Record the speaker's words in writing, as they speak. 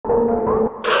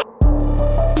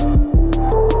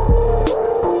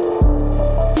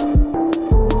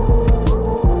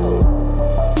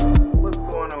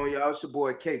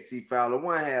boy KC Fowler,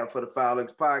 one half of the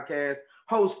Fowler's podcast,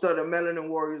 host of the Melanin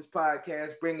Warriors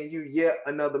podcast, bringing you yet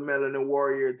another Melanin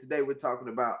Warrior. Today we're talking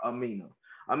about Amina.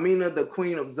 Amina, the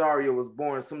Queen of Zaria, was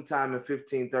born sometime in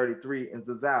 1533 in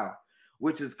Zaria,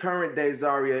 which is current-day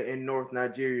Zaria in North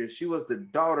Nigeria. She was the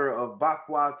daughter of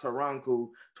Bakwa Taranku,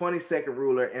 22nd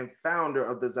ruler and founder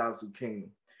of the Zazu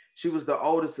Kingdom. She was the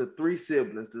oldest of three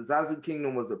siblings. The Zazu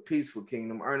Kingdom was a peaceful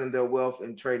kingdom, earning their wealth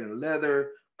in trading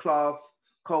leather, cloth,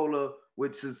 cola,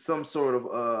 which is some sort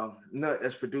of nut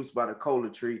that's produced by the cola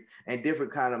tree, and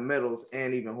different kind of metals,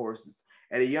 and even horses.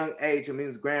 At a young age,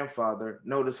 Amina's grandfather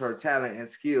noticed her talent and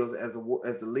skills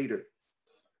as a leader.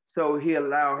 So he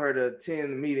allowed her to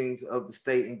attend meetings of the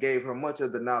state and gave her much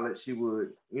of the knowledge she would,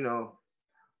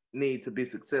 need to be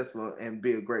successful and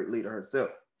be a great leader herself.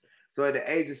 So at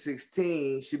the age of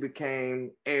 16, she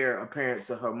became heir apparent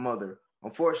to her mother.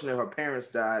 Unfortunately, her parents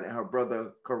died and her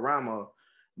brother Karama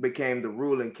became the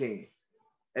ruling king.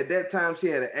 At that time, she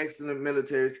had excellent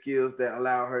military skills that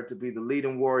allowed her to be the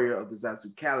leading warrior of the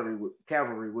Zazu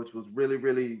cavalry, which was really,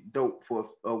 really dope for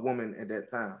a woman at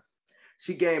that time.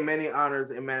 She gained many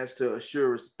honors and managed to assure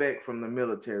respect from the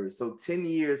military. So 10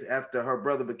 years after her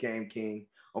brother became king,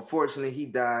 unfortunately, he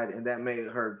died, and that made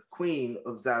her queen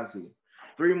of Zazu.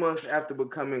 3 months after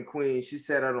becoming queen, she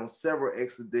set out on several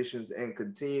expeditions and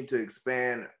continued to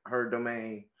expand her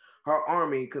domain. Her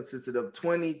army consisted of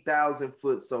 20,000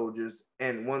 foot soldiers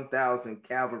and 1,000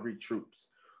 cavalry troops.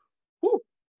 Whew,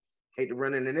 hate to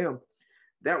run into them.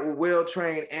 That were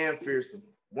well-trained and fearsome.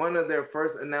 One of their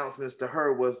first announcements to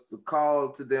her was to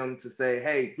call to them to say,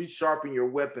 hey, resharpen your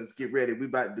weapons, get ready, we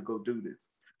about to go do this.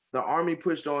 The army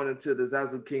pushed on until the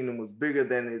Zazu kingdom was bigger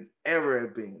than it ever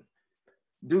had been.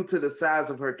 Due to the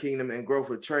size of her kingdom and growth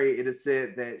of trade, it is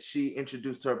said that she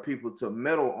introduced her people to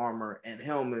metal armor and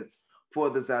helmets for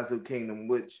the Zazu kingdom,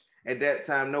 which at that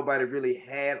time, nobody really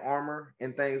had armor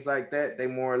and things like that. They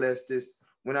more or less just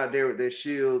went out there with their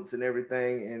shields and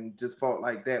everything and just fought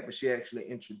like that. But she actually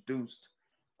introduced,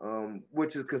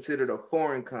 which is considered a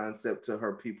foreign concept to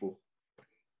her people.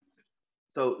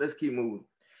 So let's keep moving.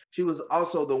 She was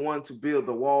also the one to build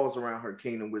the walls around her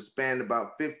kingdom, which spanned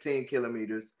about 15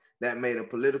 kilometers, that made a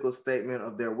political statement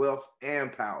of their wealth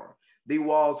and power. The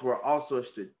walls were also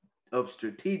of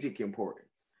strategic importance.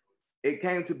 It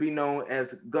came to be known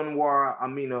as Gunwara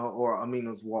Amina or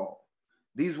Amina's Wall.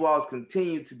 These walls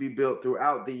continued to be built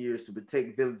throughout the years to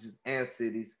protect villages and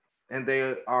cities, and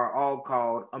they are all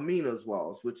called Amina's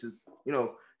Walls, which is,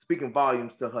 speaking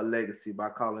volumes to her legacy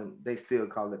they still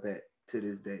call it that to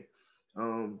this day.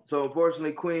 So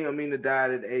unfortunately, Queen Amina died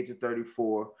at the age of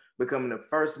 34, becoming the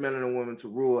first Melanin woman to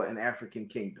rule an African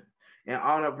kingdom. In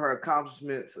honor of her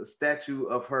accomplishments, a statue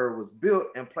of her was built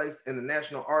and placed in the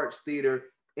National Arts Theater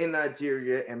in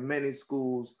Nigeria, and many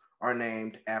schools are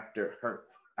named after her.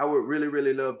 I would really,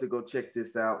 really love to go check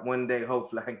this out. One day,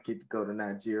 hopefully, I can get to go to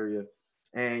Nigeria.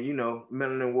 And,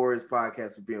 Melanin Warriors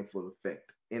podcast will be in full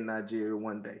effect in Nigeria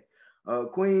one day.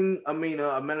 Queen Amina,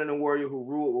 a Melanin warrior who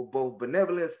ruled with both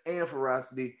benevolence and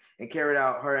ferocity and carried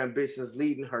out her ambitions,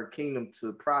 leading her kingdom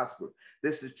to prosper.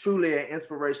 This is truly an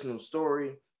inspirational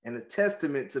story and a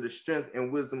testament to the strength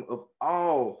and wisdom of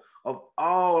all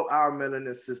our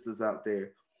Melanin sisters out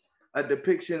there. A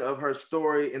depiction of her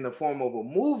story in the form of a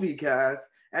movie, guys,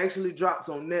 actually drops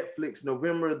on Netflix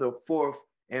November the 4th.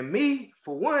 And me,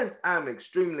 for one, I'm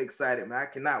extremely excited, man. I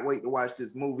cannot wait to watch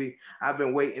this movie. I've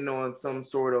been waiting on some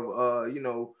sort of,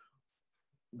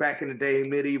 back in the day,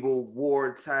 medieval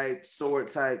war type,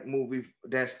 sword type movie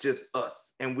that's just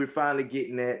us. And we're finally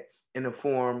getting that in the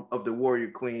form of the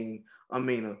warrior queen,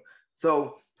 Amina.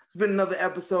 So it's been another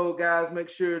episode, guys. Make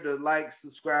sure to like,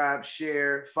 subscribe,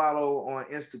 share, follow on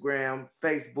Instagram,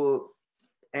 Facebook,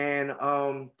 and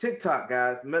TikTok,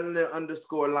 guys.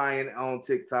 Melanin_lion on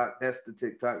TikTok. That's the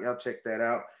TikTok. Y'all check that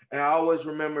out. And I always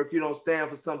remember, if you don't stand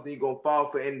for something, you're going to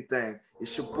fall for anything.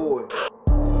 It's your boy.